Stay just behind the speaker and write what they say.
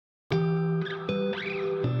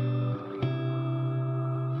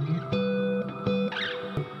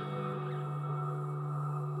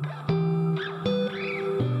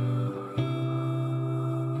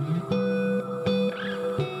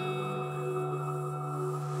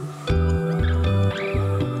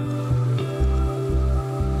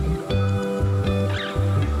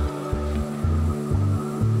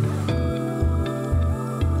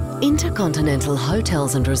InterContinental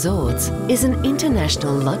Hotels and Resorts is an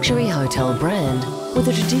international luxury hotel brand with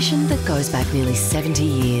a tradition that goes back nearly 70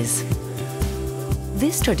 years.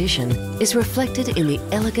 This tradition is reflected in the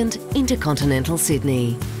elegant InterContinental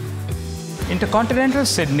Sydney. InterContinental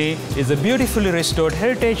Sydney is a beautifully restored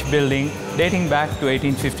heritage building dating back to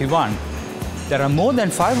 1851. There are more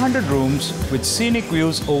than 500 rooms with scenic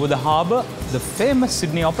views over the harbour, the famous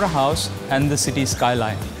Sydney Opera House and the city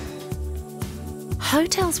skyline.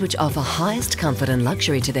 Hotels which offer highest comfort and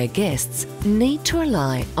luxury to their guests need to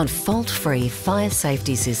rely on fault-free fire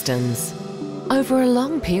safety systems. Over a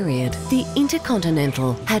long period, the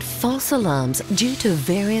InterContinental had false alarms due to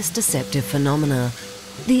various deceptive phenomena.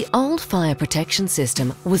 The old fire protection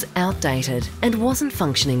system was outdated and wasn't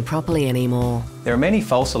functioning properly anymore. There are many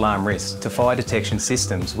false alarm risks to fire detection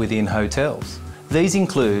systems within hotels. These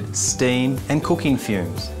include steam and cooking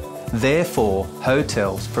fumes. Therefore,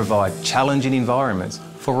 hotels provide challenging environments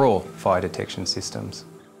for all fire detection systems.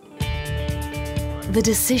 The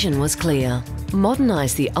decision was clear: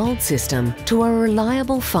 modernise the old system to a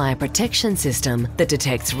reliable fire protection system that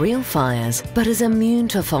detects real fires but is immune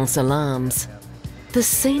to false alarms. The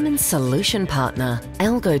Siemens solution partner,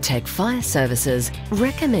 Algotech Fire Services,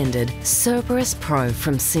 recommended Cerberus PRO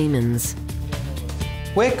from Siemens.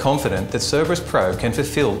 We're confident that Cerberus PRO can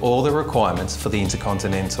fulfil all the requirements for the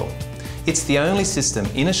InterContinental. It's the only system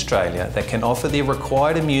in Australia that can offer the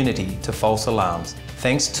required immunity to false alarms,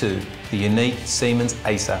 thanks to the unique Siemens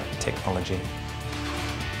ASA technology.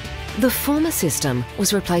 The former system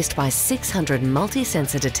was replaced by 600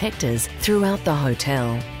 multi-sensor detectors throughout the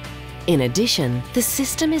hotel. In addition, the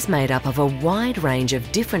system is made up of a wide range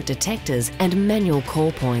of different detectors and manual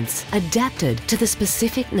call points adapted to the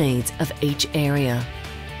specific needs of each area.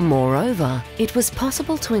 Moreover, it was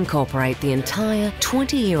possible to incorporate the entire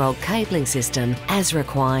 20-year-old cabling system as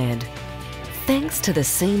required. Thanks to the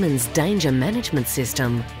Siemens danger management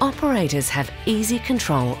system, operators have easy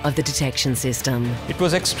control of the detection system. It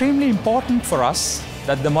was extremely important for us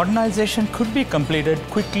that the modernisation could be completed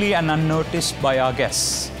quickly and unnoticed by our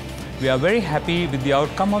guests. We are very happy with the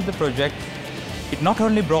outcome of the project. It not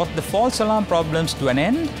only brought the false alarm problems to an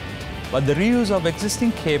end, but the reuse of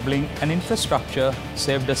existing cabling and infrastructure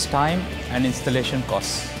saved us time and installation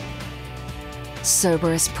costs.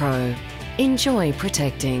 Cerberus PRO. Enjoy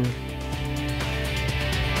protecting.